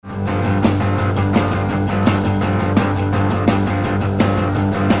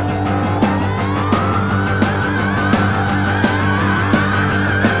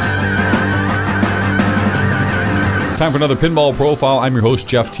Time for another Pinball Profile. I'm your host,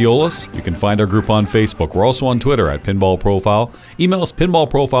 Jeff Teolis. You can find our group on Facebook. We're also on Twitter at Pinball Profile. Email us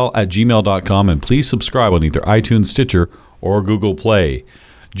pinballprofile@gmail.com, and please subscribe on either iTunes, Stitcher, or Google Play.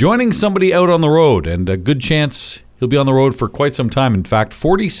 Joining somebody out on the road, and a good chance he'll be on the road for quite some time. In fact,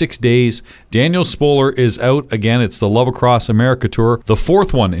 46 days. Daniel Spoler is out again. It's the Love Across America Tour, the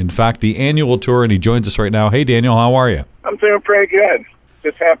fourth one, in fact, the annual tour, and he joins us right now. Hey, Daniel, how are you? I'm doing pretty good.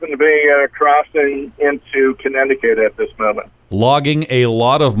 Just happen to be crossing into Connecticut at this moment. Logging a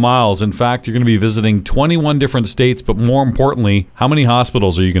lot of miles. In fact, you're going to be visiting 21 different states, but more importantly, how many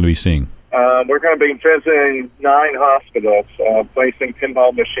hospitals are you going to be seeing? We're going to be visiting 9 hospitals, placing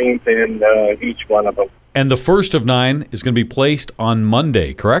pinball machines in each one of them. And the first of 9 is going to be placed on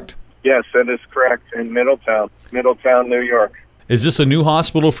Monday, correct? Yes, that is correct, in Middletown, New York. Is this a new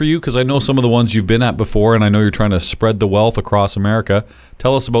hospital for you? Because I know some of the ones you've been at before, and I know you're trying to spread the wealth across America.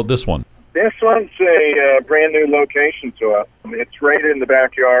 Tell us about this one. This one's a brand new location to us. It's right in the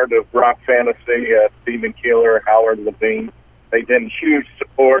backyard of Rock Fantasy, Stephen Keeler, Howard Levine. They've been huge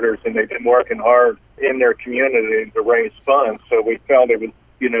supporters, and they've been working hard in their community to raise funds. So we felt it was,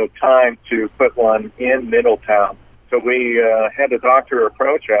 time to put one in Middletown. So we had a doctor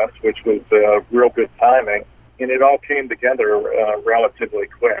approach us, which was real good timing, and it all came together relatively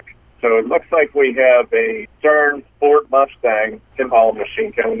quick. So it looks like we have a Stern Ford Mustang pinball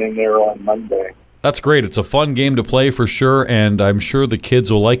machine coming in there on Monday. That's great. It's a fun game to play for sure, and I'm sure the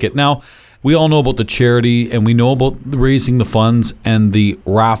kids will like it. Now, we all know about the charity, and we know about raising the funds and the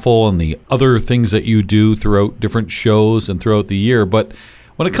raffle and the other things that you do throughout different shows and throughout the year. But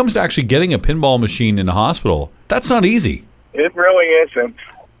when it comes to actually getting a pinball machine in a hospital, that's not easy. It really isn't.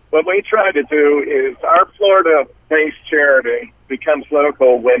 What we try to do is our Florida-based charity becomes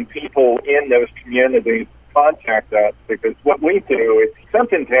local when people in those communities contact us, because what we do is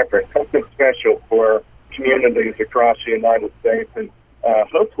something different, something special for communities across the United States and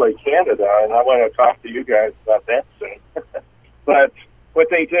hopefully Canada, and I want to talk to you guys about that soon. But what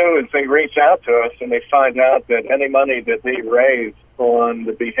they do is they reach out to us and they find out that any money that they raise on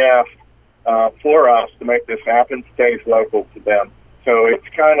the behalf for us to make this happen stays local to them. So it's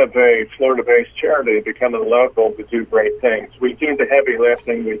kind of a Florida-based charity becoming local to do great things. We do the heavy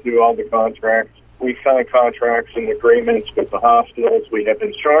lifting. We do all the contracts. We sign contracts and agreements with the hospitals. We have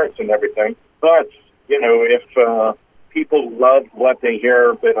insurance and everything. But, if people love what they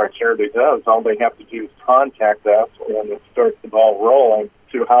hear that our charity does, all they have to do is contact us, and it starts the ball rolling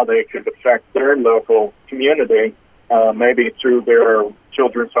to how they could affect their local community, maybe through their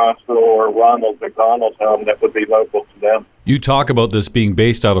children's hospital or Ronald McDonald home that would be local to them. You talk about this being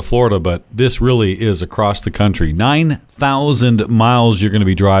based out of Florida, but this really is across the country. 9,000 miles you're going to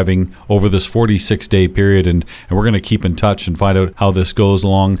be driving over this 46-day period, and we're going to keep in touch and find out how this goes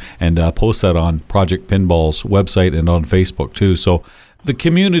along and post that on Project Pinball's website and on Facebook too. So the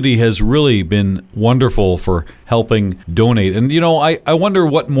community has really been wonderful for helping donate. And, I wonder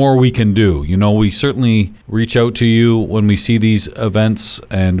what more we can do. We certainly reach out to you when we see these events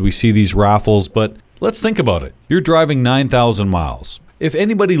and we see these raffles, but let's think about it. You're driving 9,000 miles. If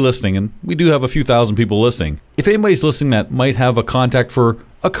anybody listening, and we do have a few thousand people listening, if anybody's listening that might have a contact for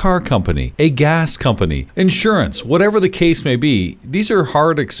a car company, a gas company, insurance, whatever the case may be, these are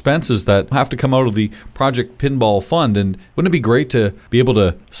hard expenses that have to come out of the Project Pinball Fund. And wouldn't it be great to be able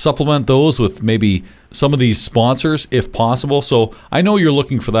to supplement those with maybe some of these sponsors if possible? So I know you're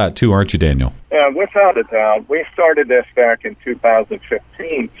looking for that too, aren't you, Daniel? Yeah, without a doubt. We started this back in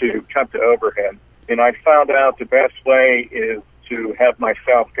 2015 to cut the overhead. And I found out the best way is to have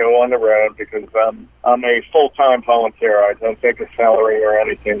myself go on the road, because I'm a full-time volunteer. I don't take a salary or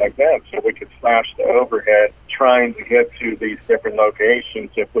anything like that, so we could slash the overhead trying to get to these different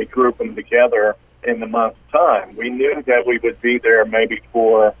locations if we group them together in the month's time. We knew that we would be there maybe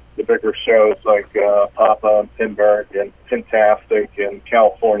for the bigger shows like Papa and Pinburg and Fantastic and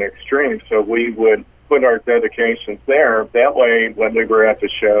California Extreme, so we would put our dedications there. That way, when we were at the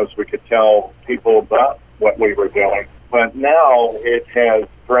shows, we could tell people about what we were doing. But now it has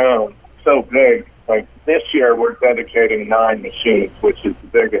grown so big. Like this year, we're dedicating 9 machines, which is the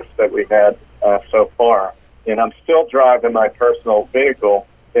biggest that we've had so far. And I'm still driving my personal vehicle,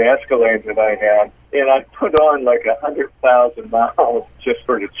 the Escalade that I have, and I put on like 100,000 miles just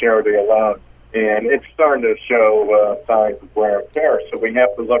for the charity alone. And it's starting to show signs of wear and tear. So we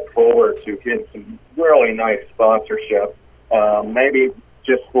have to look forward to getting some really nice sponsorship, maybe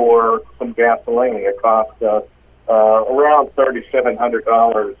just for some gasoline. It costs us around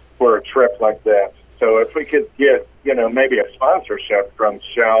 $3,700 for a trip like that. So if we could get, maybe a sponsorship from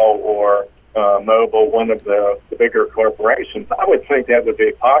Shell or Mobil, one of the bigger corporations, I would think that would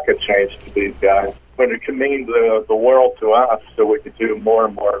be pocket change to these guys. but it can mean the world to us, so we could do more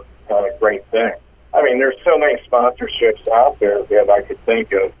and more great things. I mean, there's so many sponsorships out there that I could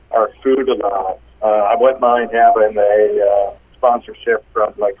think of. Our food allowance. I wouldn't mind having a sponsorship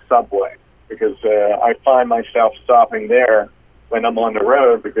from like Subway, because I find myself stopping there when I'm on the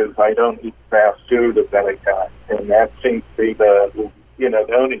road because I don't eat fast food of any kind, and that seems to be the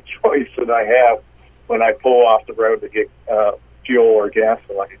only choice that I have when I pull off the road to get fuel or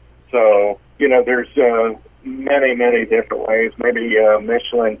gasoline. So there's many different ways. Maybe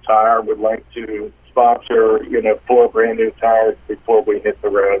Michelin Tire would like to sponsor 4 brand new tires before we hit the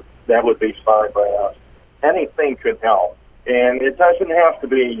road. That would be fine by us. Anything could help, and it doesn't have to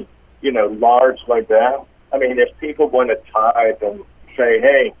be large like that. I mean, if people want to tithe and say,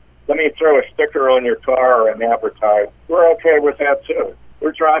 hey, let me throw a sticker on your car and advertise, we're okay with that too.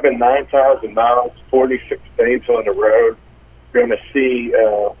 We're driving 9,000 miles, 46 days on the road. We're going to see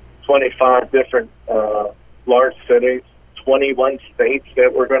 25 different large cities, 21 states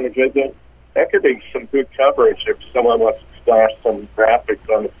that we're going to visit. That could be some good coverage if someone wants to splash some graphics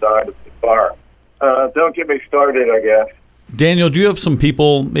on the side of the car. Don't get me started, I guess. Daniel, do you have some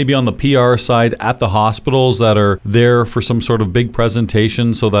people maybe on the PR side at the hospitals that are there for some sort of big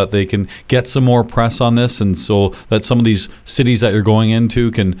presentation so that they can get some more press on this, and so that some of these cities that you're going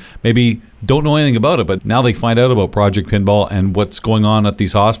into can maybe don't know anything about it, but now they find out about Project Pinball and what's going on at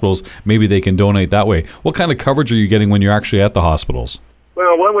these hospitals, maybe they can donate that way. What kind of coverage are you getting when you're actually at the hospitals?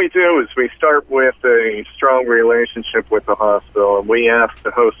 Well, what we do is we start with a strong relationship with the hospital, and we ask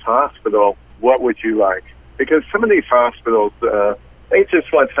the host hospital, what would you like? Because some of these hospitals, they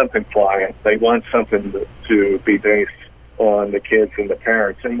just want something quiet. They want something to be based on the kids and the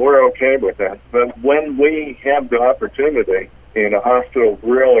parents, and we're okay with that. But when we have the opportunity, and a hospital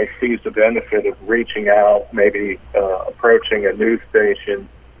really sees the benefit of reaching out, maybe approaching a news station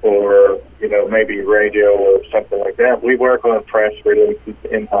or, maybe radio or something like that, we work on press releases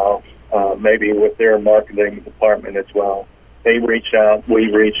in-house, maybe with their marketing department as well. They reach out,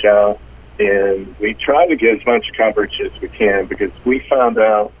 we reach out, and we try to get as much coverage as we can, because we found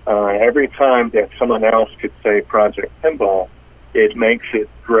out every time that someone else could say Project Pinball, it makes it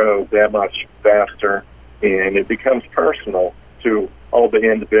grow that much faster, and it becomes personal to all the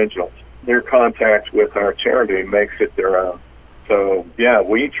individuals. Their contact with our charity makes it their own. So, yeah,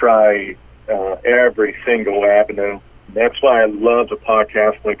 we try every single avenue. That's why I love a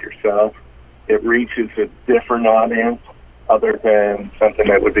podcast like yourself. It reaches a different audience other than something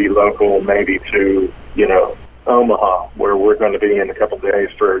that would be local, maybe to, Omaha, where we're going to be in a couple of days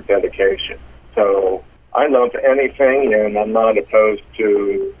for dedication. So I love anything, and I'm not opposed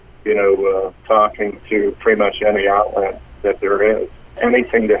to, talking to pretty much any outlet that there is.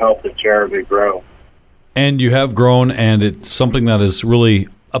 Anything to help the charity grow. And you have grown, and it's something that is really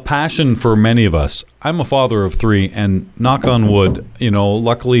a passion for many of us. I'm a father of 3, and knock on wood,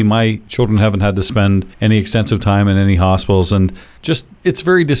 luckily my children haven't had to spend any extensive time in any hospitals, and just it's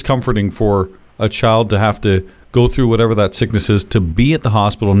very discomforting for a child to have to go through whatever that sickness is, to be at the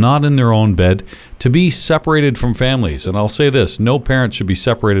hospital, not in their own bed, to be separated from families. And I'll say this, no parent should be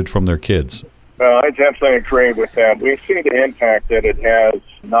separated from their kids. Well, I definitely agree with that. We see the impact that it has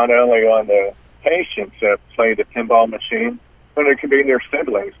not only on the patients that play the pinball machine, but it can be their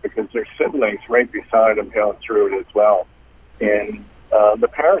siblings, because their siblings right beside them going through it as well. And the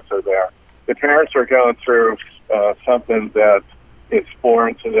parents are there. The parents are going through something that is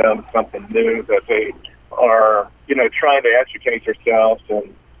foreign to them, something new that they are, trying to educate themselves.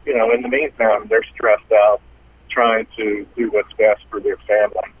 And, in the meantime, they're stressed out trying to do what's best for their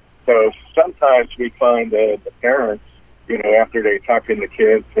family. So sometimes we find that the parents, after they tuck in the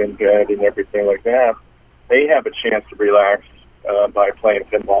kids in bed and everything like that, they have a chance to relax by playing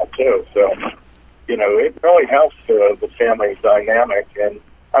pinball too. So, it really helps the family dynamic. And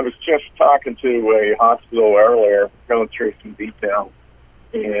I was just talking to a hospital earlier, going through some details,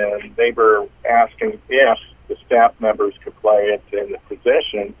 and they were asking if the staff members could play it and the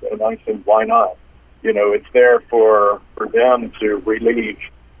physicians, and I said, why not? It's there for them to relieve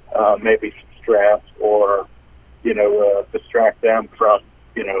maybe some stress, or, distract them from,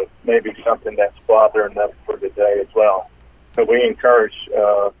 maybe something that's bothering them for the day as well. So we encourage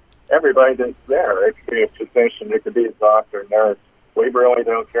everybody that's there. It could be a physician, it could be a doctor, nurse. We really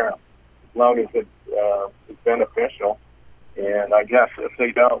don't care, as long as it's beneficial. And I guess if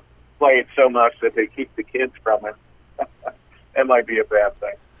they don't play it so much that they keep the kids from it, that might be a bad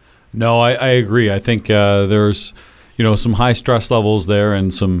thing. No, I agree. I think there's some high stress levels there,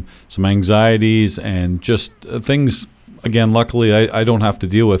 and some anxieties, and just things again, luckily I don't have to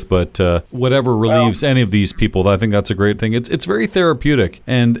deal with, but whatever relieves any of these people, I think that's a great thing. It's very therapeutic.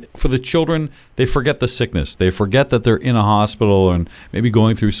 And for the children, they forget the sickness. They forget that they're in a hospital and maybe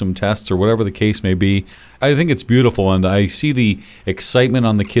going through some tests or whatever the case may be. I think it's beautiful, and I see the excitement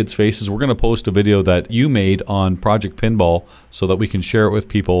on the kids' faces. We're going to post a video that you made on Project Pinball so that we can share it with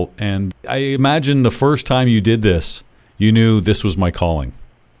people. And I imagine the first time you did this, you knew this was my calling.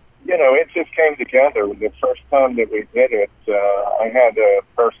 You know, it just came together. The first time that we did it, I had a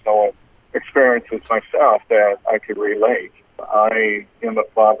personal experiences myself that I could relate. I am a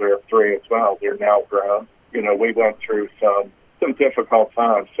father of 3 as well. They're now grown. You know, we went through some difficult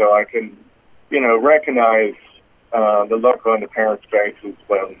times, so I can, you know, recognize the look on the parents' faces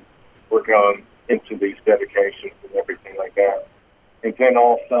when we're going into these dedications and everything like that. And then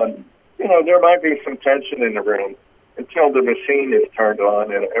all of a sudden, you know, there might be some tension in the room until the machine is turned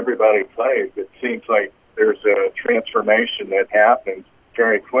on and everybody plays. It seems like there's a transformation that happens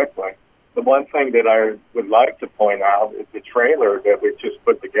very quickly. The one thing that I would like to point out is the trailer that we just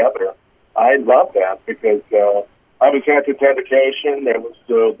put together. I love that because I was at the dedication. That was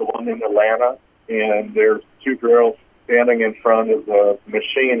the one in Atlanta, and there's 2 girls standing in front of the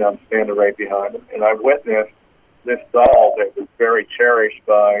machine. I'm standing right behind them, and I witnessed this doll that was very cherished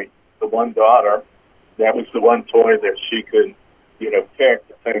by the one daughter. That was the one toy that she could, you know, pick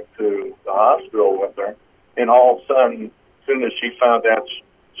to take to the hospital with her. And all of a sudden, as soon as she found out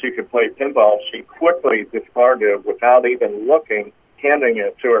she could play pinball, she quickly discarded it without even looking, handing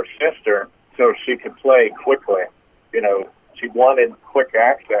it to her sister so she could play quickly. You know, she wanted quick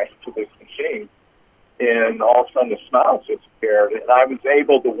access to this machine. And all of a sudden the smile just appeared. And I was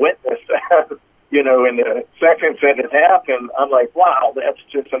able to witness that, you know, in the seconds that it happened. I'm like, wow, that's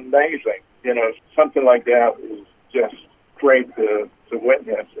just amazing. You know, something like that was just great to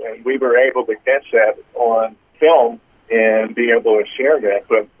witness. And we were able to catch that on film and be able to share that.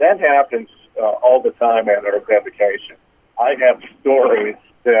 But that happens all the time at our dedication. I have stories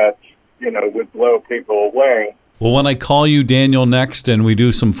that, you know, would blow people away. Well, when I call you, Daniel, next and we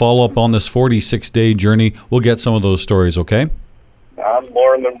do some follow-up on this 46-day journey, we'll get some of those stories, okay? I'm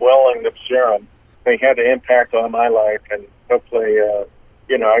more than willing to share them. They had an impact on my life, and hopefully,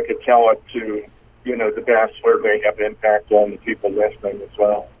 you know, I could tell it to, you know, the best where they have impact on the people listening as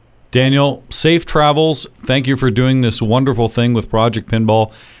well. Daniel, safe travels. Thank you for doing this wonderful thing with Project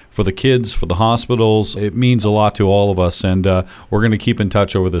Pinball for the kids, for the hospitals. It means a lot to all of us, and we're going to keep in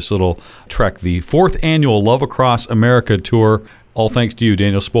touch over this little trek, the 4th annual Love Across America Tour. All thanks to you,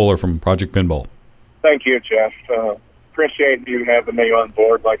 Daniel Spoler from Project Pinball. Thank you, Jeff. Appreciate you having me on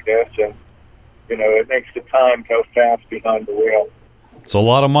board like this, and, you know, it makes the time go fast behind the wheel. It's a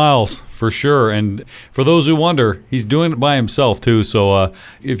lot of miles, for sure. And for those who wonder, he's doing it by himself, too. So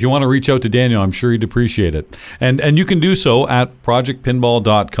if you want to reach out to Daniel, I'm sure he'd appreciate it. And you can do so at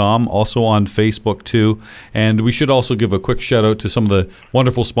projectpinball.com, also on Facebook, too. And we should also give a quick shout-out to some of the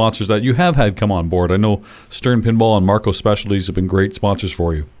wonderful sponsors that you have had come on board. I know Stern Pinball and Marco Specialties have been great sponsors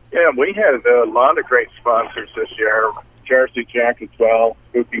for you. Yeah, we had a lot of great sponsors this year. Jersey Jack as well,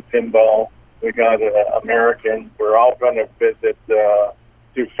 Spooky Pinball. We got American. We're all going to visit,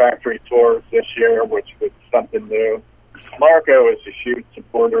 do factory tours this year, which was something new. Marco is a huge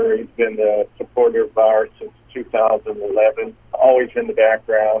supporter. He's been a supporter of ours since 2011. Always in the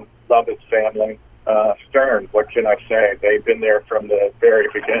background. Love his family. Stern, what can I say? They've been there from the very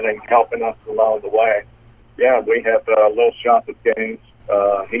beginning, helping us along the way. Yeah, we have Little Shop of Games.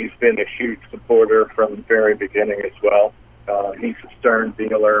 He's been a huge supporter from the very beginning as well. He's a Stern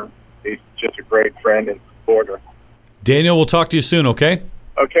dealer. He's just a great friend and supporter. Daniel, we'll talk to you soon, okay?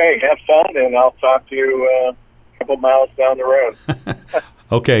 Okay, have fun, and I'll talk to you a couple miles down the road.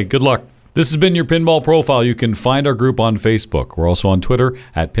 Okay, good luck. This has been your Pinball Profile. You can find our group on Facebook. We're also on Twitter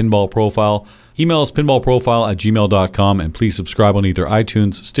at Pinball Profile. Email us pinballprofile@gmail.com, and please subscribe on either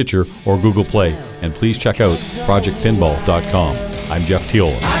iTunes, Stitcher, or Google Play. And please check out projectpinball.com. I'm Jeff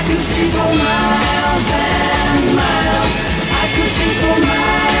Teola.